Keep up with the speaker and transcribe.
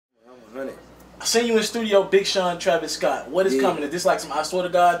I seen you in studio, Big Sean, Travis Scott. What is coming? Is this like some I Swear to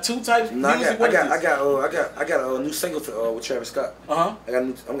God 2 types no, music? I got a new single for, with Travis Scott. I got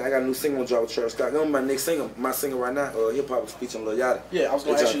a new single drop with Travis Scott. You know my next single, my single right now, hip hop was featuring Lil Yachty. Yeah, I was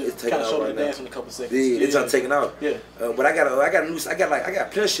gonna ask you to kind of show me the dance in a couple seconds. Yeah, it's just taking out. Yeah. But I got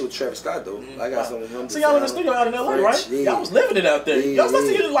plenty of shit with Travis Scott though. I got some with him. So y'all in the studio out in LA, right? Y'all was living it out there. Y'all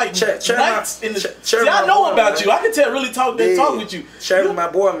supposed to get like nights in the. See, I know about you. I can tell really talk with you. Travis, my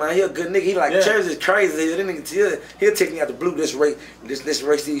boy, man, he a good nigga. He like Travis is crazy. He'll take me out the blue. Let's race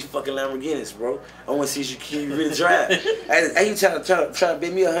these fucking Lamborghinis, bro. I want to see can you really drive. Hey, you trying to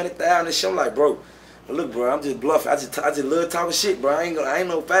bet me 100,000 and shit? I'm like, bro. Look, bro, I'm just bluffing. I just love talking shit, bro. I ain't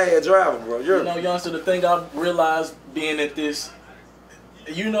no fast driver, bro. You know, Youngster, the thing I realized being at this,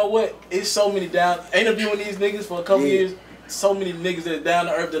 you know what? It's so many interviewing these niggas for a couple years. So many niggas that are down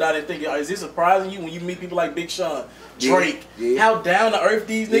to earth that I didn't think. Is this surprising you when you meet people like Big Sean, Drake? How down to earth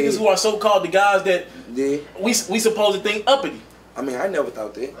these niggas who are so called the guys that we supposed to think uppity. I mean, I never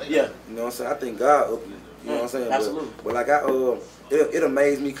thought that. Yeah. You know what I'm saying? I think God uppity. You know what I'm saying? Absolutely. But like it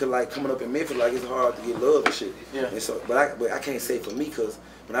amazed me cause like coming up in Memphis, like it's hard to get love and shit. Yeah. And so, but I can't say for me cause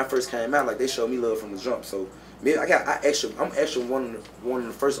when I first came out, like they showed me love from the jump. So I'm actually one of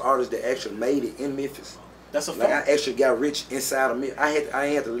the first artists that actually made it in Memphis. That's a fact. Like I actually got rich inside of me. I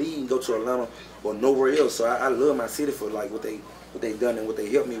ain't had to leave and go to Atlanta or nowhere else. So I love my city for like what they done and what they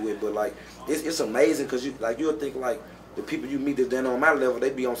helped me with. But like it's amazing because you'll think like the people you meet that's done on my level, they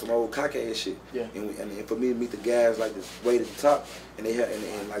be on some old cock ass shit. Yeah. And for me to meet the guys like this way to the top, and they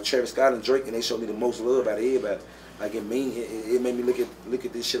and like Travis Scott and Drake, and they showed me the most love out of everybody. Like it made me look at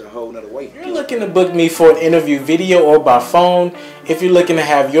this shit a whole nother way. If you're looking to book me for an interview video or by phone, if you're looking to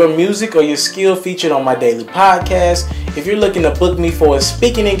have your music or your skill featured on my daily podcast, if you're looking to book me for a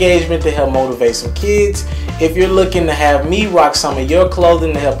speaking engagement to help motivate some kids, if you're looking to have me rock some of your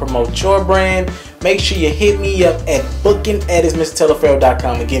clothing to help promote your brand, make sure you hit me up at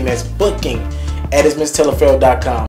booking@ismrtelafaro.com. Again, that's booking@ismrtelafaro.com.